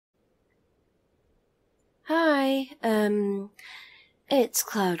Hi, it's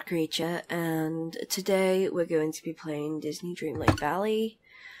Cloud Creature, and today we're going to be playing Disney Dreamlight Valley.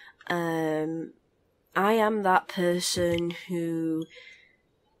 I am that person whose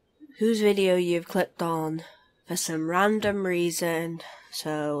video you've clicked on for some random reason,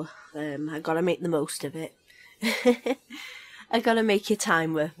 so I gotta make the most of it. I gotta make your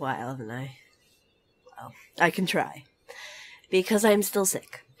time worthwhile, haven't I? Well, I can try, because I'm still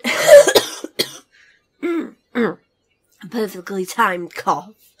sick. A perfectly timed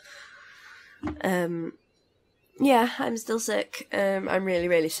cough. Yeah, I'm still sick. I'm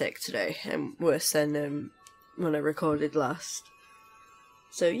really sick today. I'm worse than when I recorded last.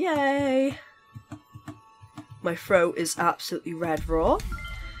 So yay! My throat is absolutely red raw.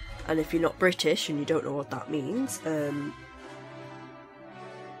 And if you're not British and you don't know what that means,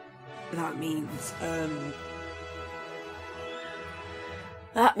 that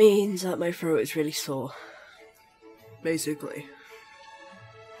means that my throat is really sore. Basically.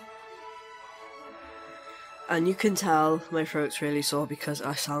 And you can tell my throat's really sore because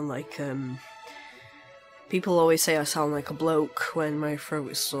I sound like, people always say I sound like a bloke when my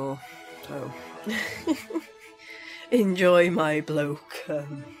throat is sore. So, enjoy my blokey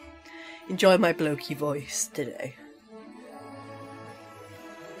voice today.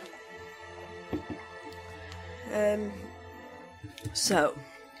 So,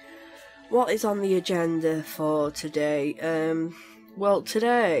 what is on the agenda for today? Well,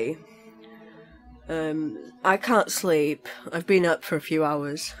 today, I can't sleep. I've been up for a few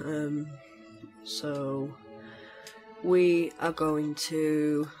hours, so we are going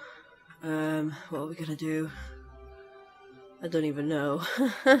to, what are we gonna do? I don't even know.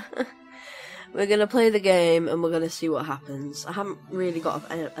 We're gonna play the game and we're gonna see what happens. I haven't really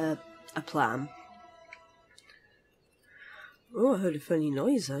got a plan. Oh, I heard a funny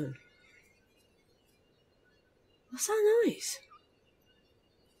noise then. What's that noise?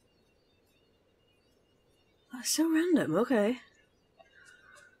 That's so random, okay.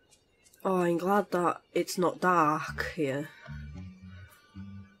 Oh, I'm glad that it's not dark here.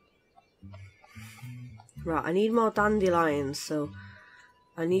 Right, I need more dandelions, so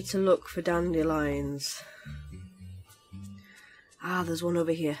I need to look for dandelions. Ah, there's one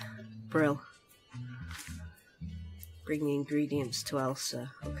over here. Brill. Bring the ingredients to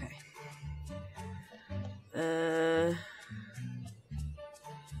Elsa. Okay.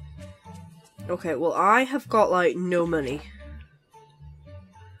 Okay, well, I have got, like, no money.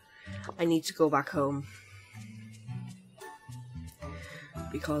 I need to go back home.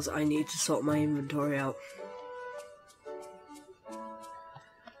 Because I need to sort my inventory out.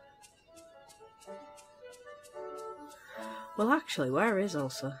 Well, actually, where is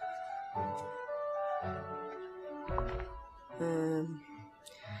Elsa?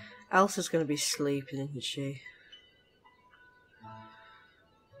 Elsa's gonna be sleeping, isn't she?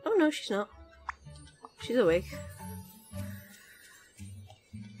 Oh no, she's not. She's awake.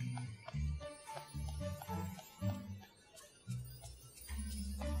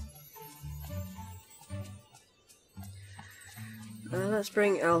 Let's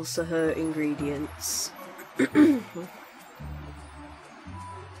bring Elsa her ingredients. And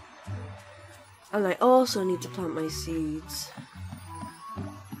I also need to plant my seeds.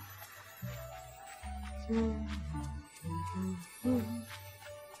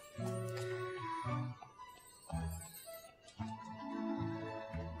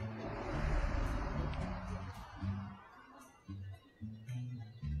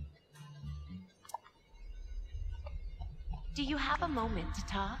 Do you have a moment to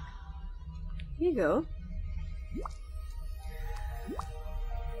talk? Here you go.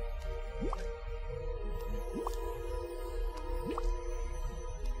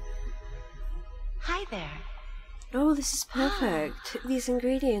 Hi there. Oh, this is perfect. These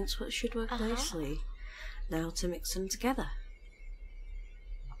ingredients should work nicely. Now to mix them together.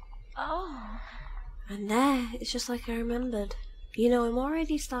 Oh. And there, it's just like I remembered. You know, I'm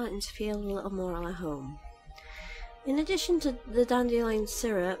already starting to feel a little more at home. In addition to the dandelion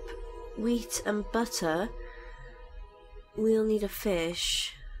syrup, wheat and butter, we'll need a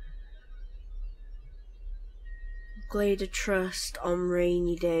fish. Glade of trust on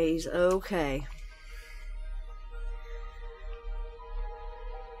rainy days. Okay.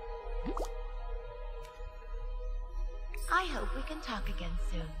 I hope we can talk again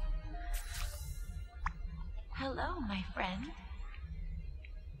soon. Hello, my friend.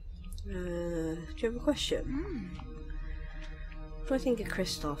 Do you have a question? What do I think of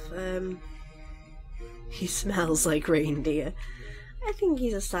Kristoff? He smells like reindeer. I think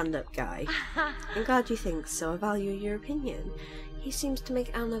he's a stand-up guy. I'm glad you think so. I value your opinion. He seems to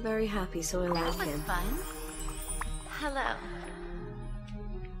make Anna very happy, so I like him. That was fun. Hello.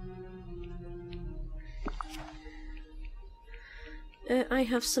 I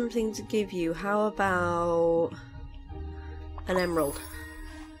have something to give you. How about an emerald?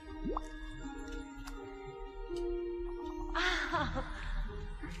 Oh.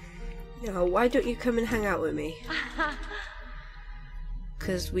 Now, why don't you come and hang out with me?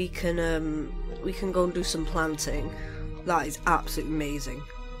 Because we can go and do some planting. That is absolutely amazing.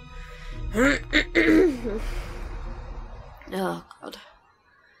 Oh god.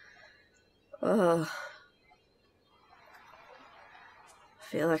 I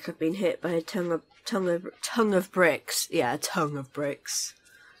feel like I've been hit by a tongue of bricks. Yeah, a tongue of bricks.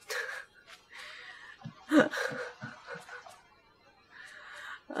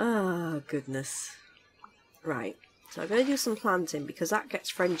 Oh goodness. Right. So I'm going to do some planting because that gets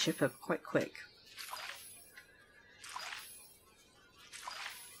friendship up quite quick.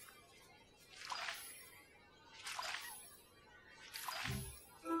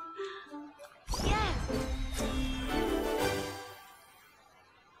 Yes.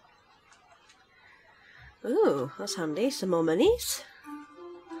 Ooh, that's handy. Some more monies.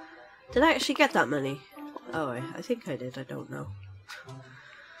 Did I actually get that money? Oh, I think I did. I don't know.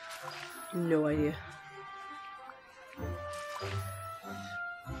 No idea.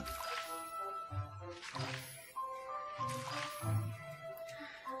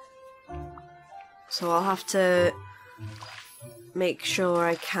 So I'll have to make sure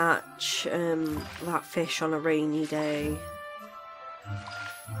I catch that fish on a rainy day.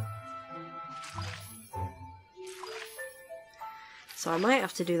 So I might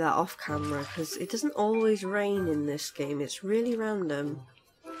have to do that off camera because it doesn't always rain in this game. It's really random.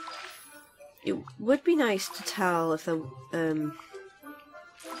 It would be nice to tell if the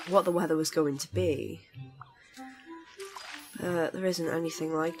what the weather was going to be. There isn't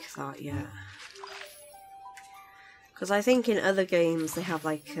anything like that yet. Because I think in other games they have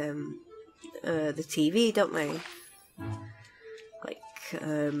like the TV, don't they? Like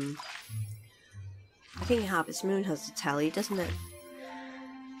I think Harvest Moon has a telly, doesn't it?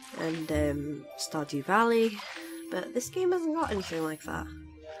 And Stardew Valley, but this game hasn't got anything like that.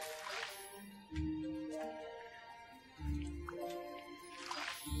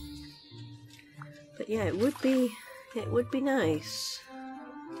 But yeah, it would be nice.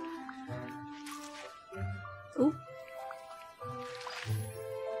 Ooh.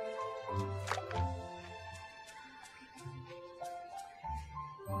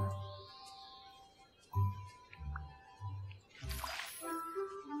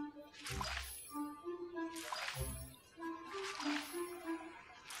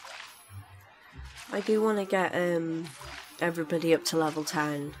 I do want to get everybody up to level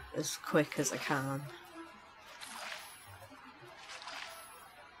 10 as quick as I can.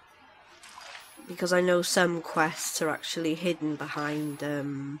 Because I know some quests are actually hidden behind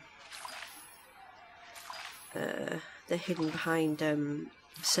they're hidden behind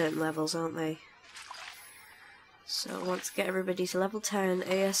certain levels, aren't they? So I want to get everybody to level 10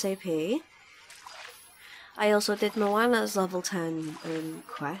 ASAP. I also did Moana's level 10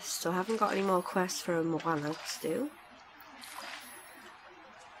 quest, so I haven't got any more quests for Moana to do.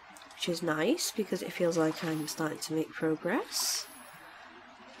 Which is nice, because it feels like I'm starting to make progress.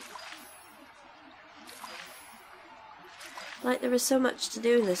 Like, there is so much to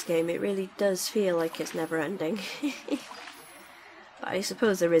do in this game, it really does feel like it's never ending. But I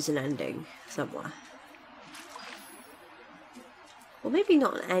suppose there is an ending somewhere. Well, maybe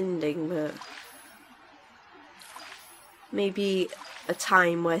not an ending, but maybe a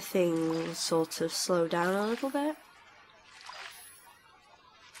time where things sort of slow down a little bit.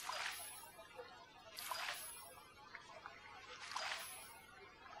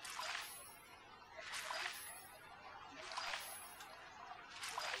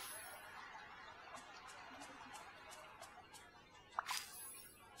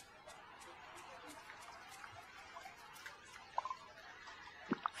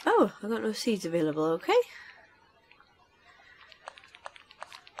 Oh, I've got no seeds available, okay.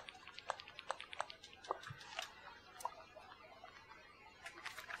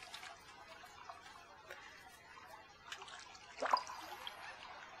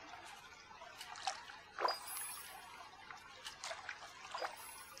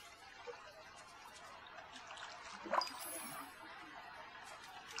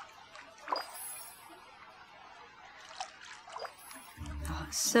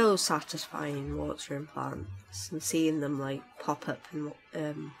 So satisfying watering plants and seeing them like pop up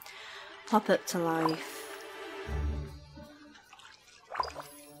and pop up to life.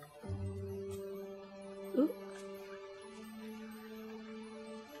 Ooh.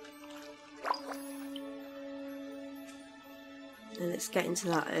 And it's getting to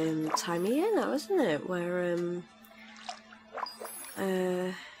that time of year now, isn't it? Where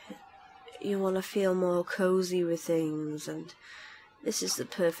you want to feel more cozy with things, and this is the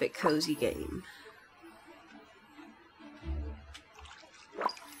perfect cozy game.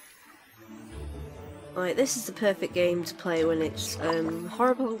 Like, this is the perfect game to play when it's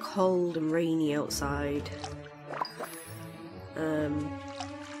horrible and cold and rainy outside.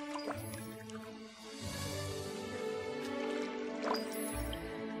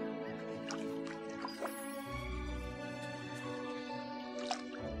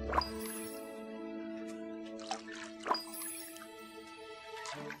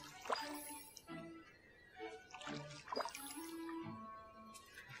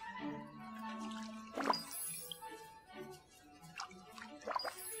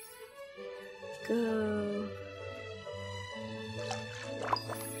 Go.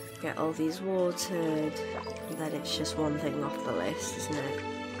 Get all these watered, and then it's just one thing off the list, isn't it?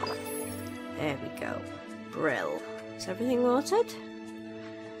 There we go. Brill. Is everything watered?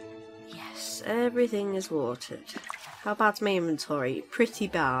 Yes, everything is watered. How bad's my inventory? Pretty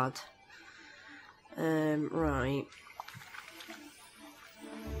bad. Right.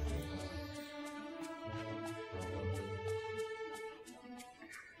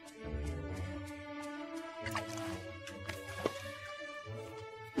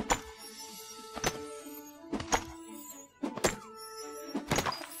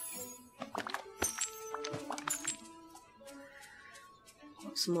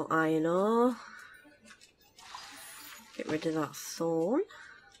 Some more iron ore. Get rid of that thorn.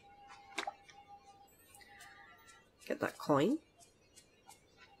 Get that coin.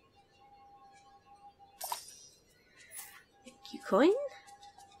 Thank you, coin.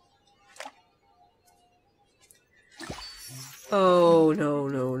 Oh, no,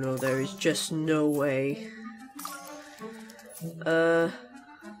 no, no, there is just no way. Oh.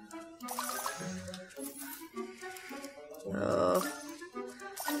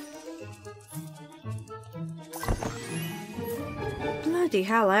 Bloody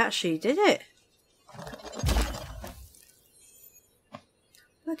hell, I actually did it.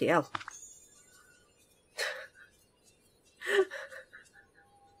 Bloody hell.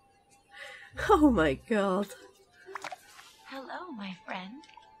 Oh my god. Hello, my friend.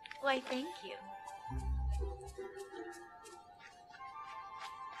 Why, thank you.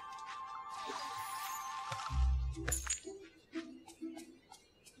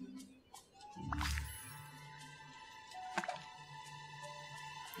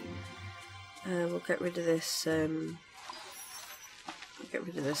 We'll get rid of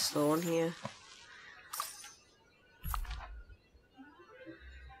this, thorn here.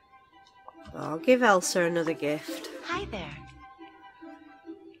 I'll give Elsa another gift. Hi there.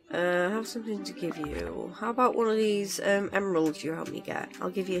 I have something to give you. How about one of these emeralds you helped me get? I'll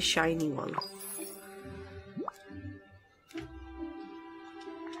give you a shiny one.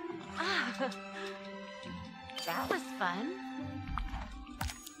 Ah, that was fun.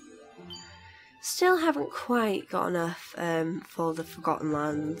 Still haven't quite got enough for the Forgotten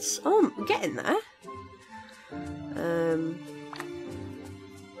Lands. Oh, I'm getting there. I'm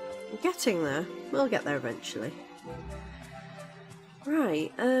getting there. We'll get there eventually.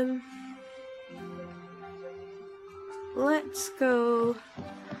 Right, let's go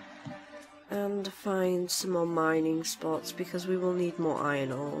and find some more mining spots because we will need more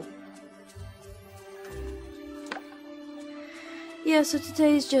iron ore. Yeah, so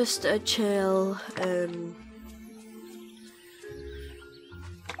today's just a chill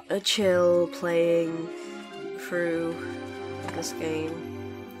playing through this game.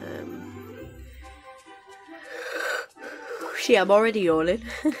 Yeah, I'm already yawning.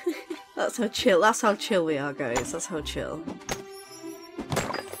 That's how chill we are, guys. That's how chill.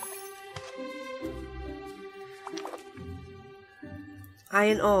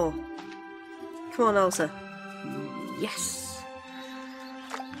 Iron ore. Come on, Elsa. Yes.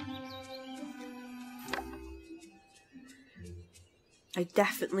 I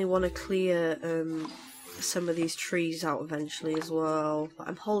definitely want to clear some of these trees out eventually as well, but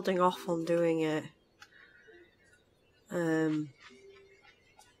I'm holding off on doing it.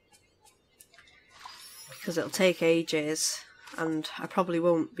 Because it'll take ages and I probably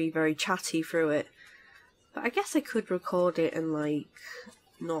won't be very chatty through it. But I guess I could record it and like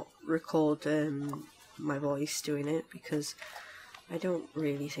not record my voice doing it, because I don't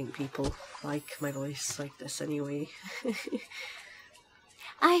really think people like my voice like this anyway.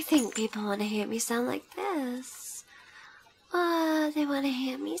 I think people want to hear me sound like this. They want to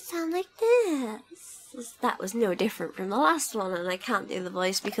hear me sound like this. That was no different from the last one, and I can't do the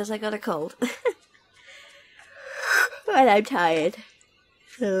voice because I got a cold. And I'm tired.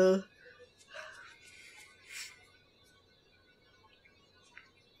 So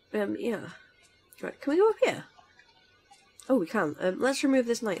yeah. Right, can we go up here? Oh, we can. Let's remove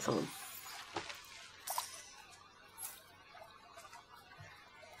this night thorn.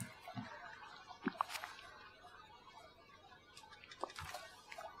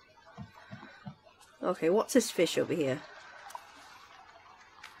 Okay, what's this fish over here?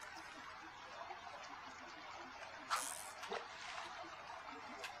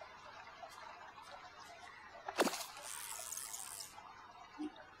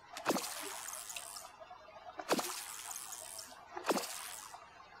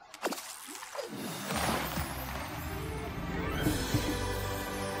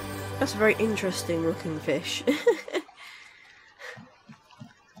 That's a very interesting looking fish.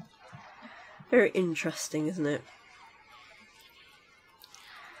 Very interesting, isn't it?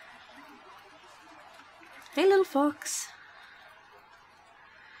 Hey, little fox.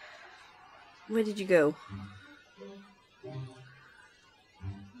 Where did you go?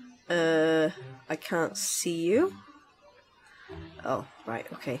 I can't see you. Oh, right,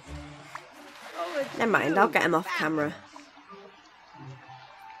 okay. Never mind, I'll get him off camera.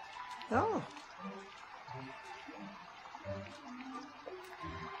 Oh.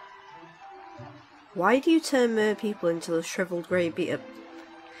 Why do you turn mer people into a shriveled grey beat-up?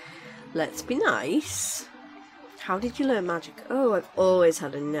 Let's be nice. How did you learn magic? Oh, I've always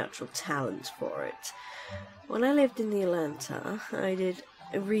had a natural talent for it. When I lived in the Atlanta, I did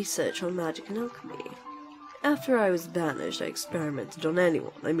research on magic and alchemy. After I was banished, I experimented on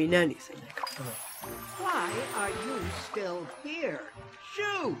anyone, I mean anything I could find. Why are you still here?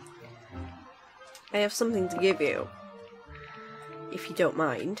 Shoo! I have something to give you, if you don't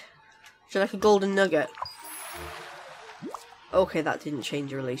mind. Would you like a golden nugget? Okay, that didn't change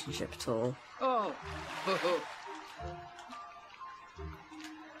your relationship at all. Oh.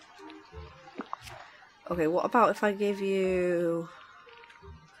 Okay, what about if I give you...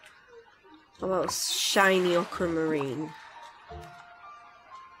 What about shiny aquamarine?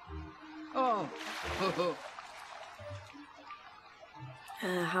 Oh.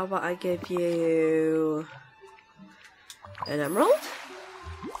 How about I give you... an emerald?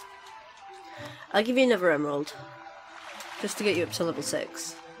 I'll give you another emerald. Just to get you up to level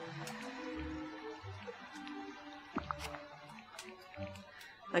 6.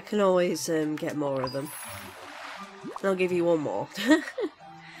 I can always get more of them. And I'll give you one more.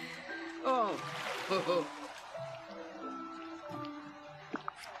 Oh.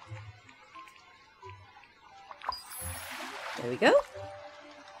 There we go.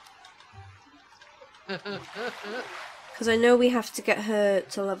 Because I know we have to get her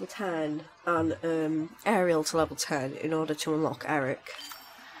to level 10 and Ariel to level 10 in order to unlock Eric.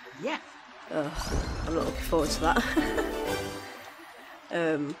 Yeah. Ugh, I'm not looking forward to that.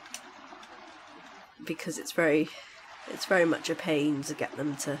 Because it's very much a pain to get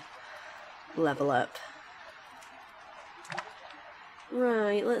them to level up.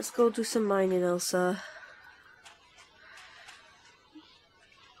 Right, let's go do some mining, Elsa.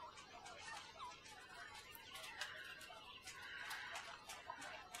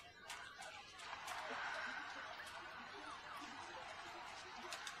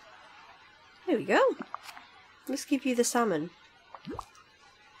 There we go. Let's give you the salmon.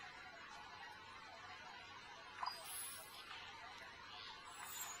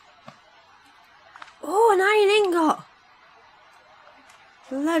 Oh, an iron ingot!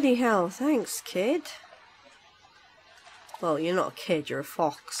 Bloody hell, thanks, kid. Well, you're not a kid, you're a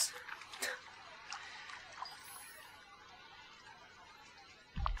fox.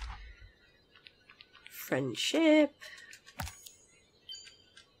 Friendship.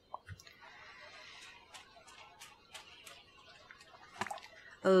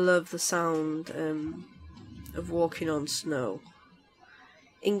 I love the sound of walking on snow.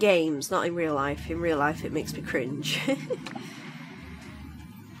 In games, not in real life. In real life it makes me cringe.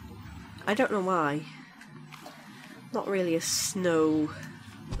 I don't know why. Not really a snow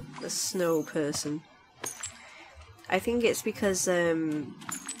person. I think it's because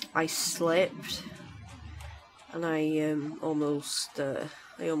I slipped and I almost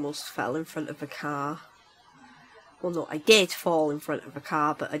fell in front of a car. Well, no, I did fall in front of a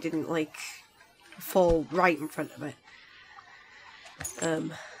car, but I didn't, like, fall right in front of it.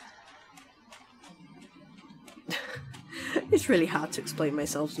 It's really hard to explain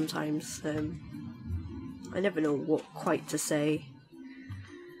myself sometimes. I never know what quite to say.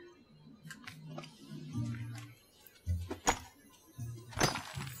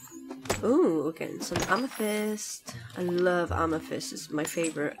 Ooh, getting some amethyst. I love amethyst. It's my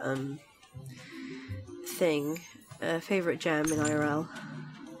favourite thing. favourite gem in IRL.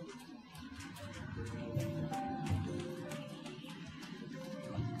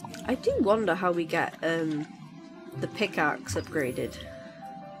 I do wonder how we get the pickaxe upgraded.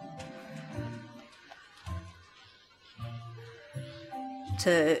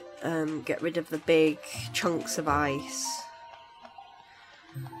 To get rid of the big chunks of ice.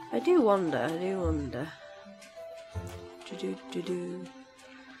 I do wonder.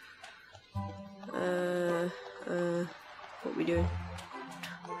 What are we doing?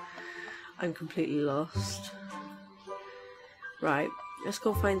 I'm completely lost. Right, let's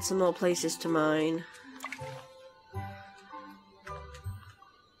go find some more places to mine.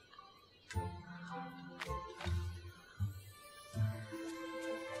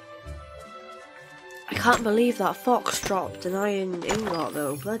 I can't believe that fox dropped an iron ingot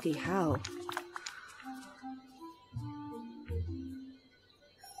though, bloody hell.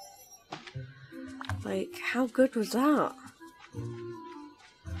 Like, how good was that?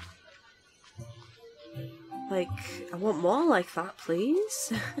 Like, I want more like that,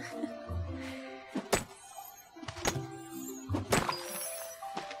 please.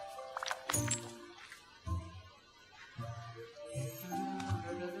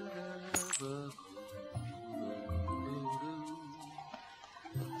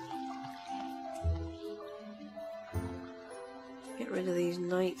 Get rid of these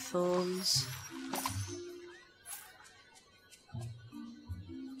night thorns.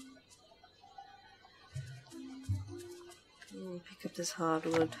 Pick up this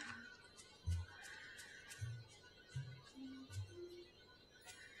hardwood.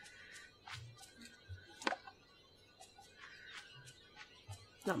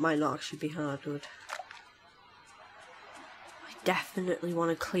 That might not actually be hardwood. I definitely want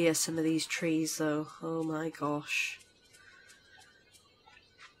to clear some of these trees though. Oh my gosh.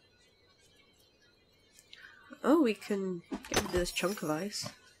 Oh, we can get rid of this chunk of ice.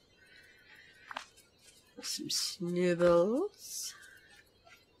 Some snibbles.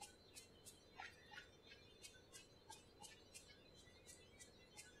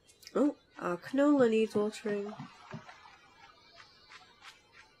 Oh, our canola needs watering.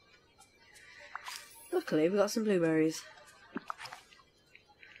 Luckily, we got some blueberries.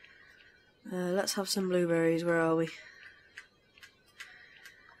 Let's have some blueberries. Where are we?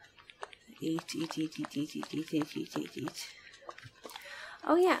 Eat.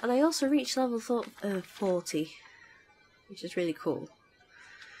 Oh yeah, and I also reached level 40, which is really cool.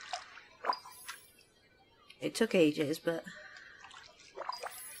 It took ages, but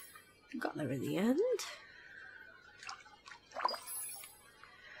got there in the end.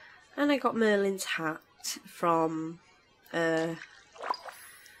 And I got Merlin's hat from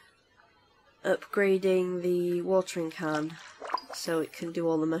upgrading the watering can so it can do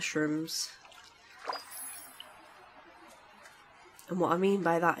all the mushrooms. And what I mean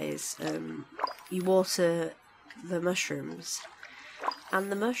by that is, you water the mushrooms,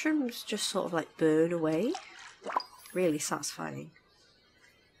 and the mushrooms just sort of like burn away. Really satisfying.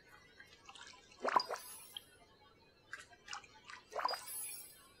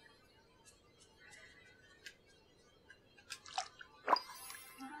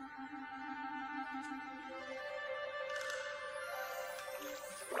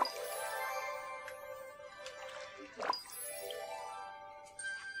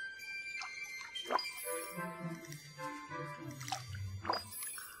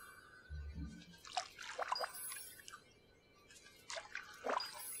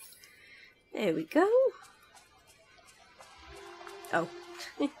 There we go. Oh,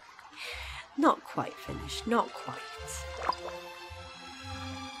 not quite finished, not quite.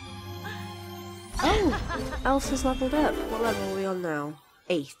 Oh, Elsa's leveled up. What level are we on now?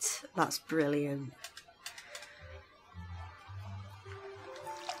 8. That's brilliant.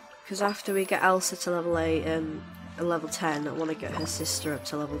 Because after we get Elsa to level 8 and level 10, I want to get her sister up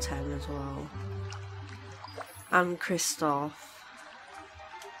to level 10 as well. And Kristoff.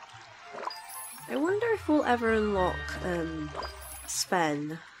 I wonder if we'll ever unlock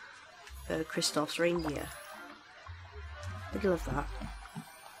Sven for Kristoff's reindeer. I'd love that.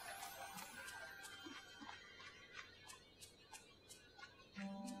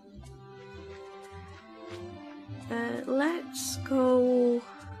 Let's go.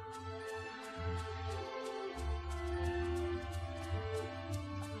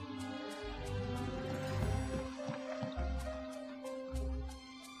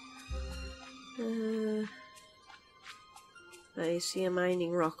 I see a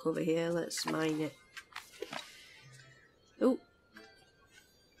mining rock over here. Let's mine it. Oh.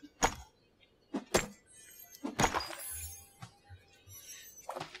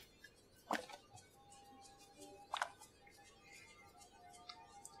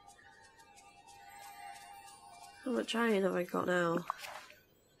 How much iron have I got now?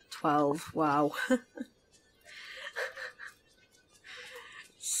 12. Wow.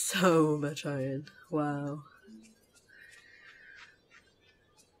 So much iron. Wow.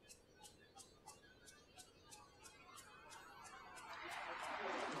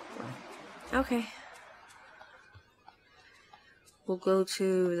 Okay. We'll go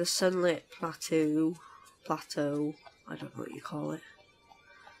to the sunlit plateau. I don't know what you call it.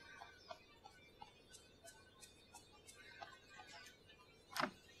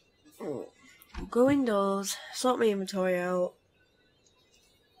 We'll go indoors, sort my inventory out.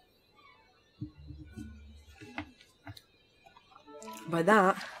 By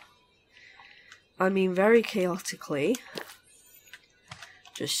that, I mean very chaotically,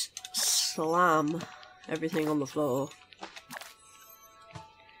 just slam everything on the floor.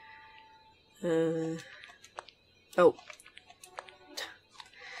 Oh.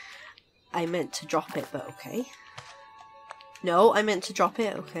 I meant to drop it, but okay. No, I meant to drop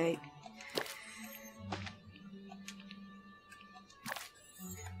it, okay.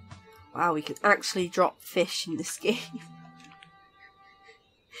 Wow, we can actually drop fish in this game.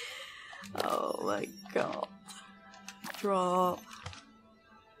 Oh my god. Drop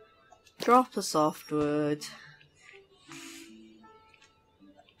a softwood.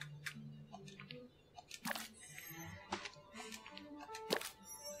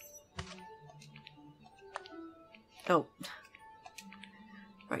 Oh.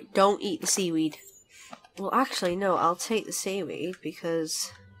 Right, don't eat the seaweed. Well, actually, no, I'll take the seaweed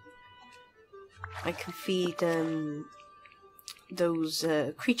because I can feed those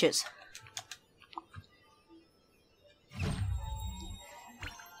creatures.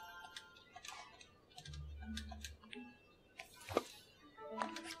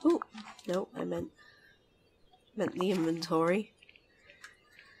 Oh, no, I meant the inventory.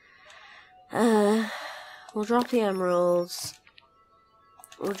 We'll drop the emeralds.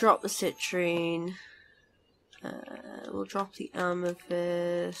 We'll drop the citrine. We'll drop the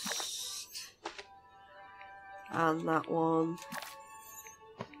amethyst. And that one.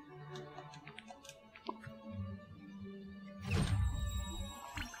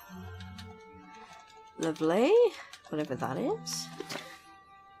 Lovely. Whatever that is.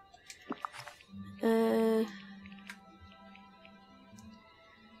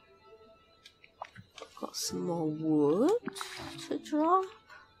 Got some more wood to drop.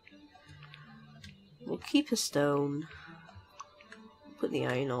 We'll keep a stone. Put the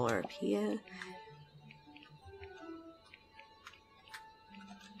iron ore up here.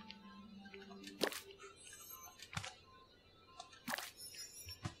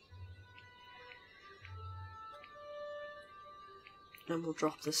 And we'll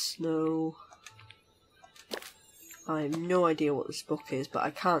drop the snow. I have no idea what this book is, but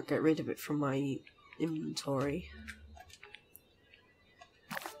I can't get rid of it from my inventory.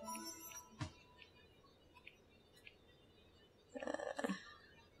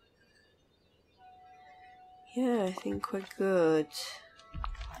 Yeah, I think we're good.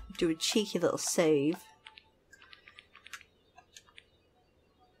 Do a cheeky little save.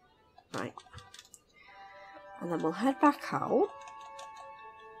 Right. And then we'll head back out.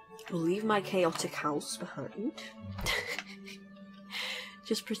 We'll leave my chaotic house behind.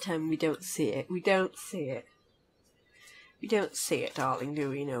 Just pretend we don't see it. We don't see it. We don't see it, darling, do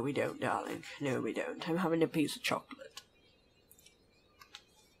we? No, we don't, darling. No, we don't. I'm having a piece of chocolate.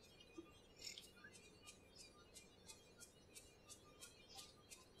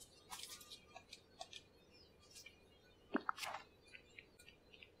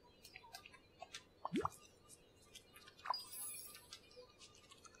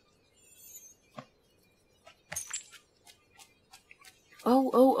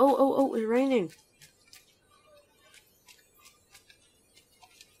 Oh, it's raining.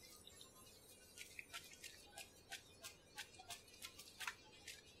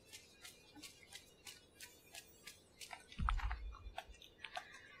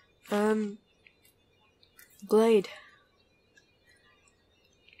 Glade.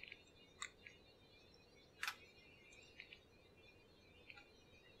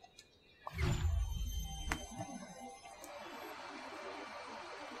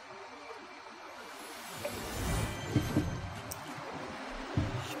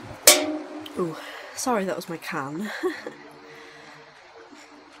 Ooh, sorry, that was my can.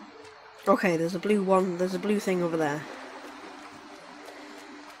 Okay, there's a blue one, there's a blue thing over there.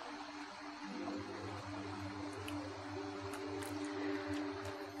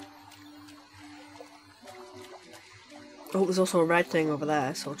 Oh, there's also a red thing over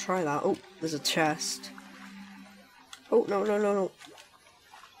there, so I'll try that. Oh, there's a chest. Oh, no.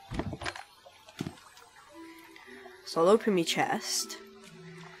 So I'll open my chest.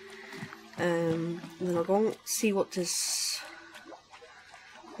 Then I'll go and see what this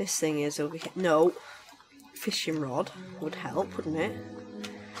thing is over here. No. Fishing rod would help, wouldn't it?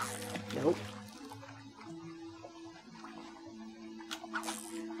 Nope.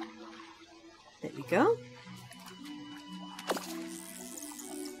 There we go.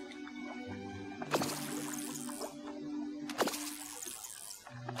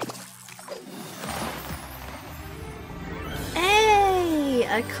 Hey!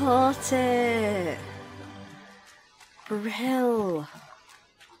 I caught it! Brill!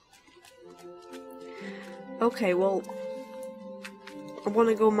 Okay, well, I want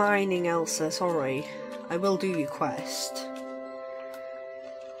to go mining, Elsa, sorry. I will do your quest.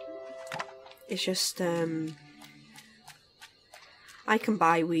 It's just, I can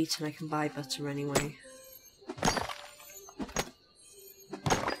buy wheat and I can buy butter anyway.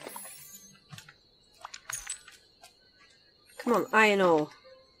 Come on, iron ore.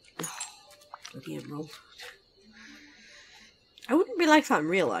 Oh, bloody emerald. I wouldn't be like that in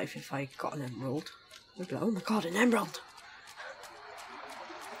real life if I got an emerald. I'd be like, oh my god, an emerald!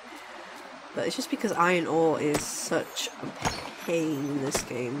 But it's just because iron ore is such a pain in this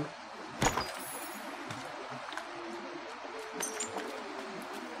game.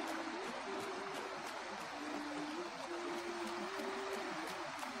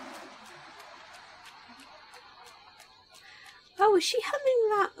 Oh, is she humming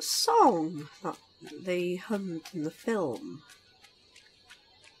that song that they hummed in the film?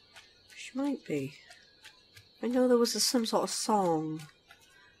 She might be. I know there was some sort of song.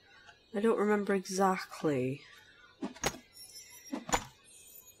 I don't remember exactly.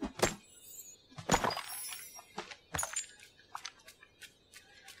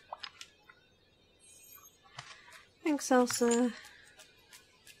 Thanks, Elsa.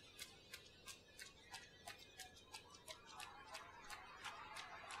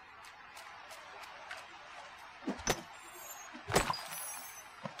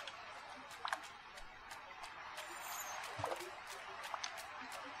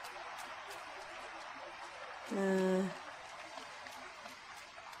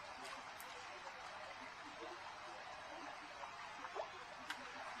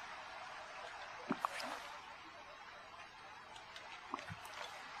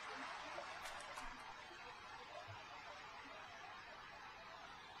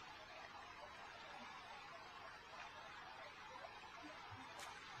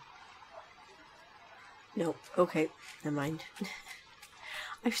 No, okay, never mind.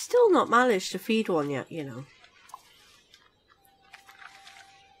 I've still not managed to feed one yet, you know.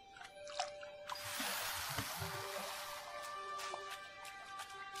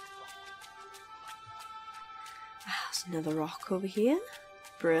 There's another rock over here.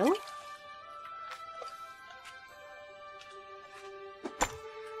 Brill.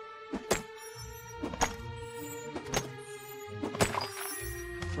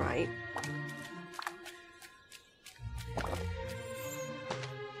 Right.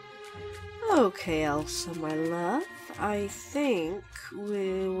 Okay, Elsa, my love. I think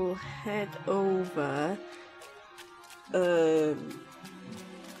we'll head over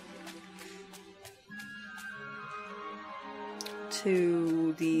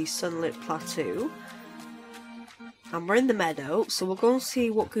to the Sunlit Plateau. And we're in the meadow, so we'll go and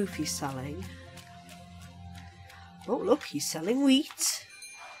see what Goofy's selling. Oh, look, he's selling wheat.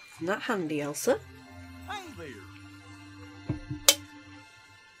 Isn't that handy, Elsa? Hey there.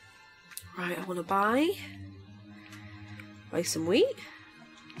 Right, I want to buy some wheat.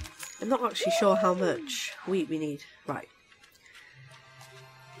 I'm not actually sure how much wheat we need. Right.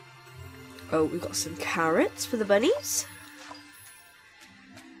 Oh, we've got some carrots for the bunnies.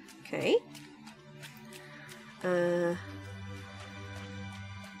 Okay.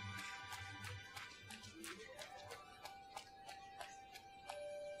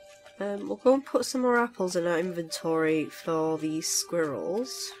 We'll go and put some more apples in our inventory for these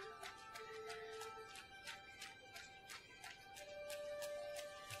squirrels.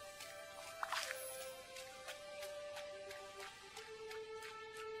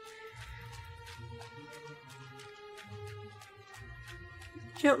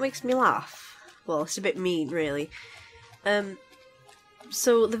 Do you know what makes me laugh? Well, it's a bit mean, really.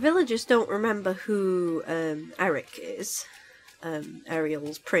 So the villagers don't remember who Eric is.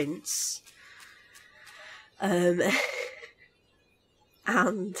 Ariel's prince. And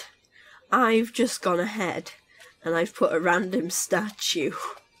I've just gone ahead and I've put a random statue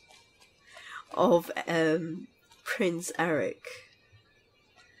of Prince Eric.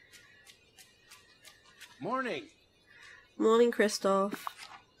 Morning. Morning, Christoph.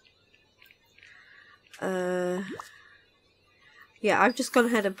 Yeah, I've just gone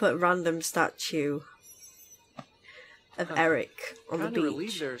ahead and put a random statue of Eric on the Kinda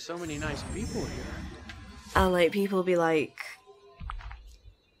relieved beach. there are so many nice people here. And like people be like,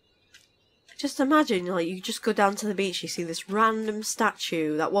 just imagine like you just go down to the beach, you see this random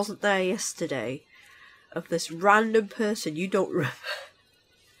statue that wasn't there yesterday of this random person you don't remember.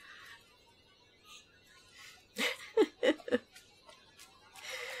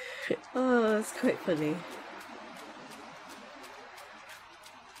 Oh, that's quite funny.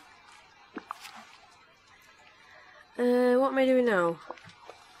 What am I doing now?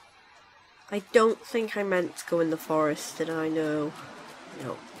 I don't think I meant to go in the forest, did I? No.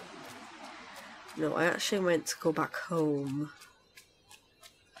 No. No, I actually meant to go back home.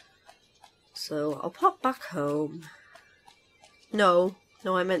 So, I'll pop back home. No.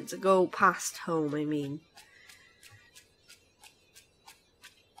 No, I meant to go past home, I mean.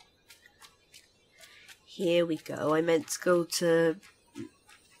 Here we go. I meant to go to...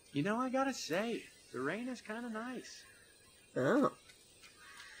 You know, I gotta say, the rain is kinda nice. Oh.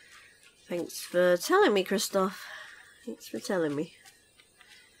 Thanks for telling me, Christoph. Thanks for telling me.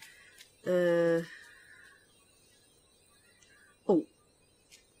 Oh.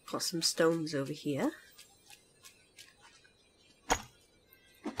 Got some stones over here.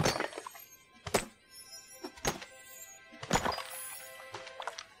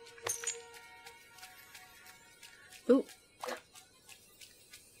 Ooh.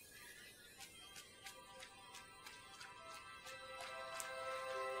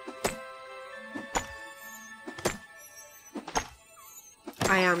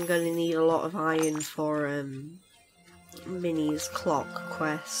 I am going to need a lot of iron for Minnie's clock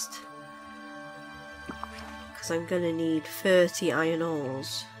quest. Because I'm going to need 30 iron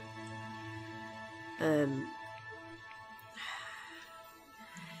ores. And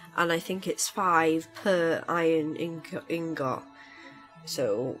I think it's 5 per iron ingot.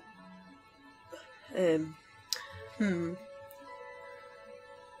 So,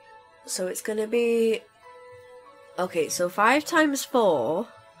 so it's gonna be, okay, so 5 times 4.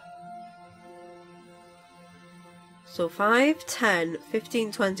 So 5, 10,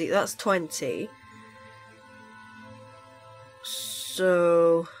 15, 20, that's 20.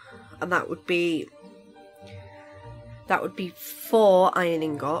 So, and that would be 4 iron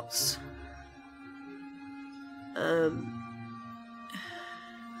ingots.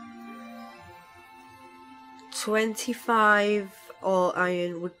 25 all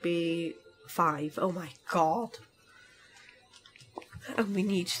iron would be 5. Oh my god. And we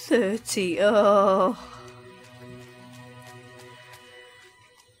need 30. Oh.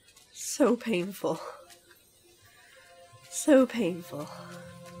 So painful. So painful.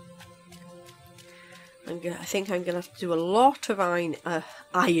 I think I'm gonna have to do a lot of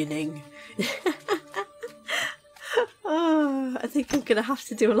ironing. Oh, I think I'm gonna have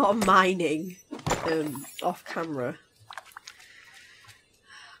to do a lot of mining off camera.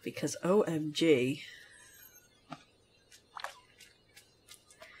 Because OMG.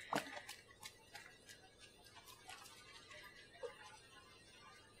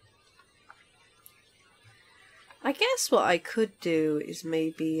 I guess what I could do is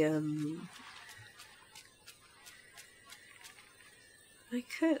maybe I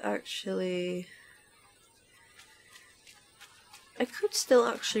could still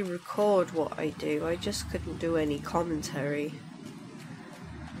actually record what I do, I just couldn't do any commentary.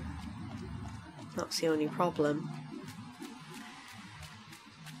 That's the only problem.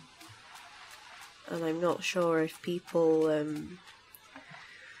 And I'm not sure if people,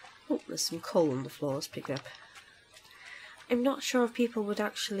 oh, there's some coal on the floor, let's pick it up. I'm not sure if people would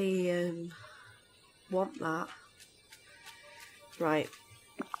actually want that. Right,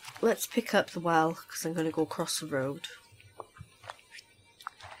 let's pick up the well, because I'm going to go across the road.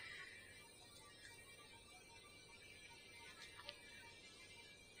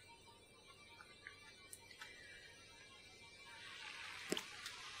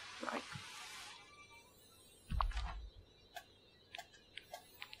 Right.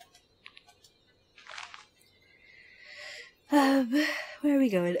 Where are we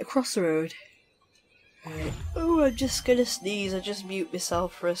going? Across the road. Right. Oh, I'm just gonna sneeze. I just mute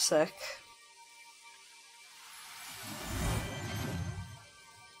myself for a sec.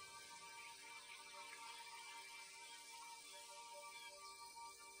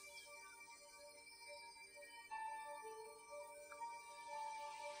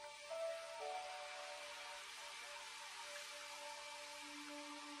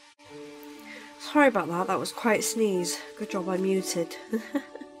 Sorry about that, that was quite a sneeze. Good job I muted.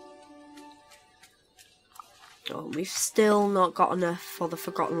 Oh, we've still not got enough for the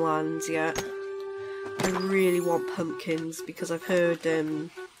Forgotten Lands yet. I really want pumpkins because I've heard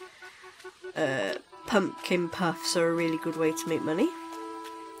pumpkin puffs are a really good way to make money.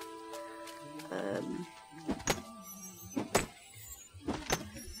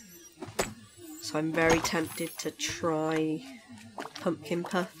 So I'm very tempted to try pumpkin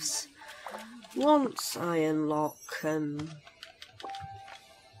puffs once I unlock it.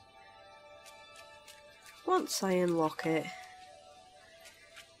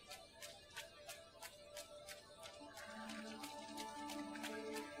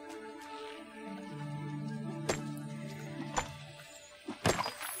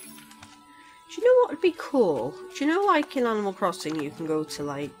 Do you know what would be cool? Do you know, like in Animal Crossing you can go to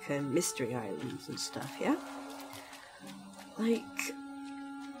like mystery islands and stuff, yeah? Like,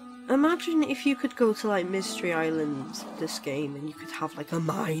 imagine if you could go to like mystery islands this game and you could have like a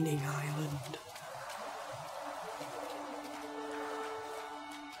mining island.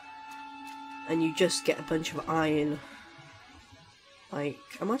 And you just get a bunch of iron. Like,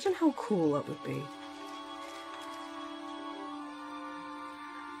 imagine how cool that would be.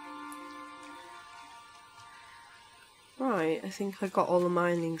 Right, I think I got all the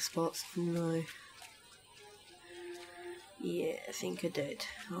mining spots, didn't I? Yeah, I think I did.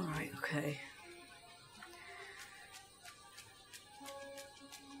 Alright, okay.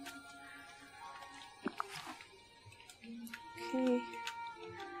 Okay.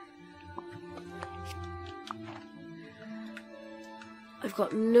 I've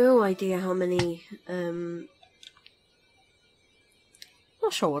got no idea how many,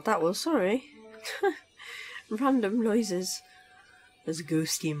 not sure what that was, sorry. Random noises. There's a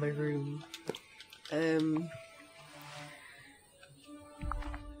ghosty in my room.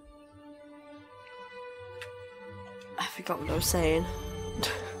 I forgot what I was saying.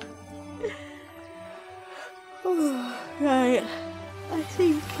 Oh, right. I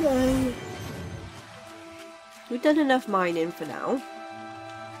think we've done enough mining for now.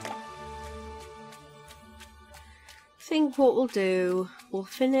 I think what we'll do, we'll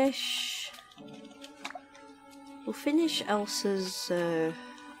finish Elsa's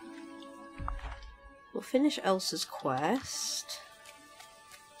quest.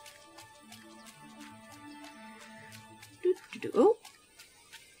 Oh,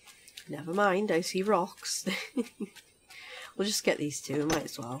 never mind, I see rocks. We'll just get these two, might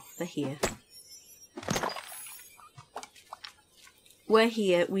as well. They're here. We're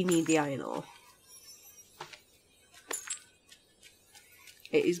here, we need the iron ore.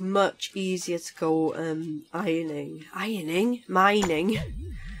 It is much easier to go mining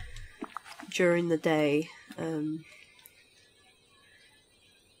during the day.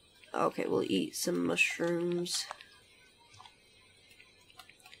 Okay, we'll eat some mushrooms.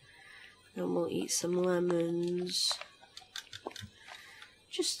 And we'll eat some lemons.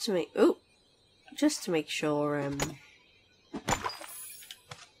 Just to make sure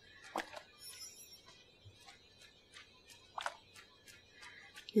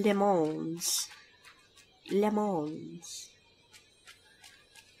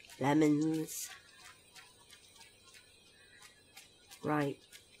lemons. Right.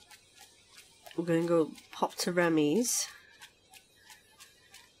 We're gonna go pop to Remy's.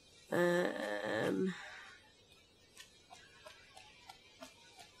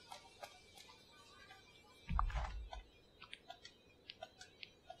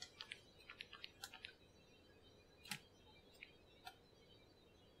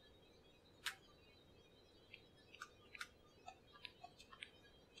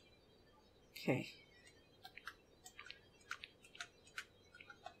 Okay.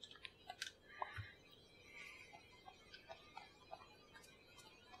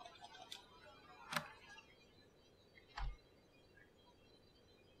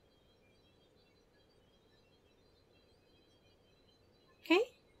 Okay.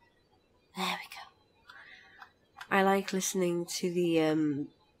 There we go. I like listening to the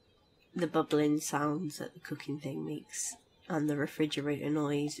bubbling sounds that the cooking thing makes. And the refrigerator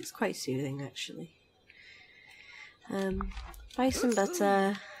noise. It's quite soothing, actually. Buy some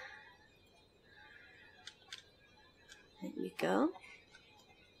butter. There we go.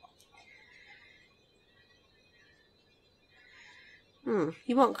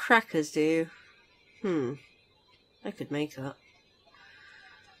 You want crackers, do you? I could make that.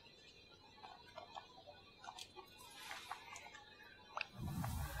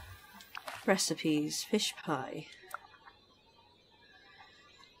 Recipes. Fish pie.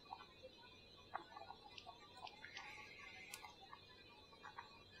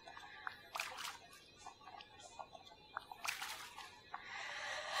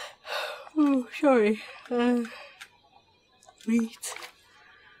 Oh, sorry. Wheat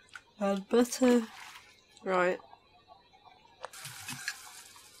and butter. Right.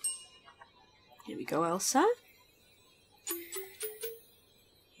 Here we go, Elsa.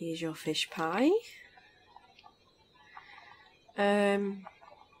 Here's your fish pie. And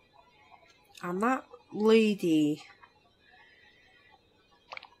that lady,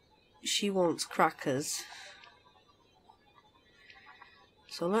 she wants crackers.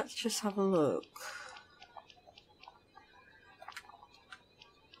 So let's just have a look.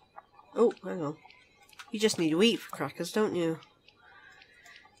 Oh, hang on. You just need to eat for crackers, don't you?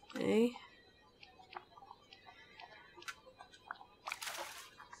 Okay.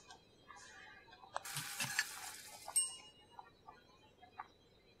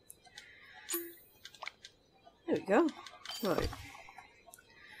 There we go. Right.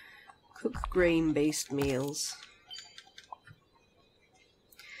 Cook grain-based meals.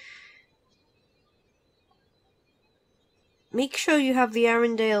 Make sure you have the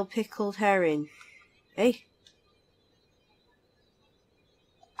Arendelle pickled herring. Hey.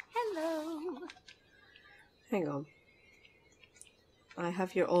 Hello. Hang on. I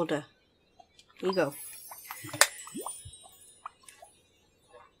have your order. Here you go.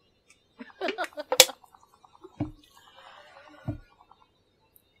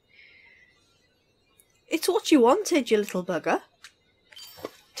 It's what you wanted, you little bugger.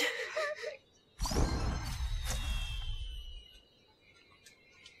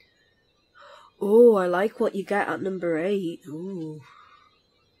 Oh, I like what you get at number 8. Ooh.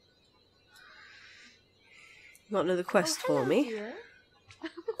 Got another quest for me. Dear.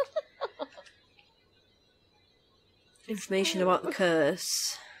 Information about the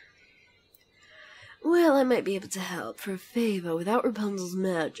curse. Well, I might be able to help for a favour. Without Rapunzel's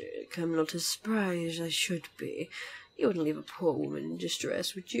magic, I'm not as spry as I should be. You wouldn't leave a poor woman in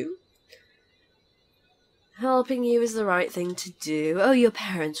distress, would you? Helping you is the right thing to do. Oh, your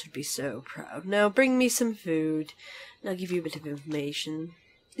parents would be so proud. Now bring me some food, and I'll give you a bit of information.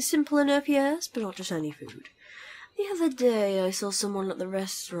 It's simple enough, yes, but not just any food. The other day I saw someone at the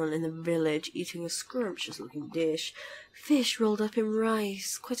restaurant in the village eating a scrumptious-looking dish. Fish rolled up in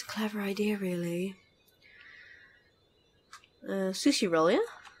rice. Quite a clever idea, really. Sushi roll, yeah?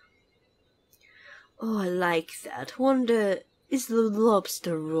 Oh, I like that. Wonder, is the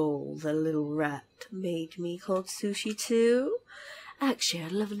lobster roll the little rat made me called sushi too? Actually,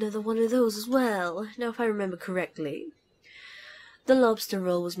 I'd love another one of those as well. Now, if I remember correctly, the lobster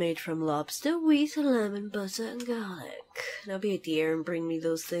roll was made from lobster, wheat, lemon, butter, and garlic. Now be a dear and bring me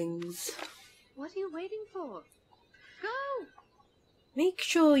those things. What are you waiting for? Go. Make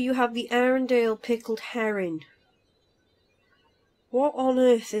sure you have the Arendelle pickled herring. What on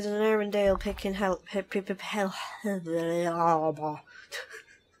earth is an Arendelle picking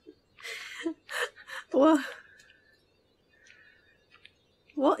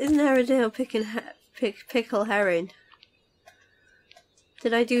What is an Arendelle picking pickle herring?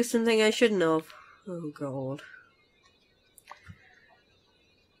 Did I do something I shouldn't have? Oh god.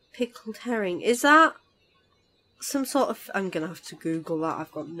 Pickled herring. Is that some sort of... I'm gonna have to Google that.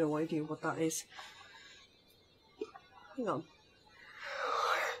 I've got no idea what that is. Hang on.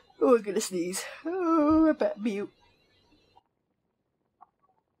 Oh, I'm gonna sneeze. Oh, I better mute.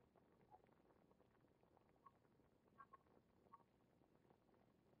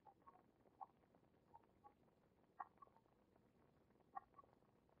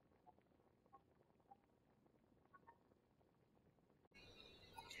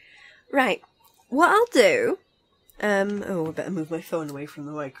 Right. What I'll do... oh, I better move my phone away from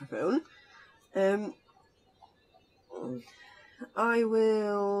the microphone. I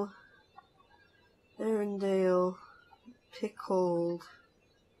will... Arendelle pickled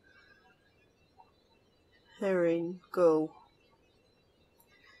herring, go.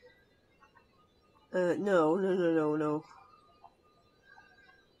 No.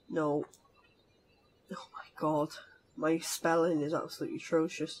 No. Oh my god. My spelling is absolutely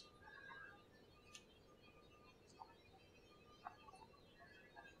atrocious.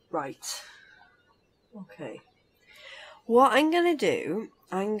 Right. Okay. What I'm gonna do,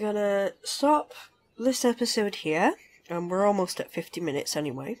 I'm gonna stop this episode here, and we're almost at 50 minutes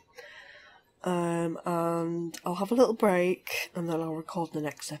anyway. And I'll have a little break, and then I'll record the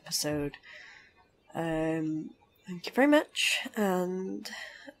next episode. Thank you very much, and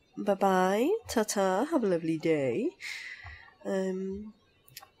bye-bye, ta-ta, have a lovely day. And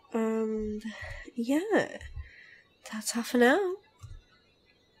yeah, ta-ta for now.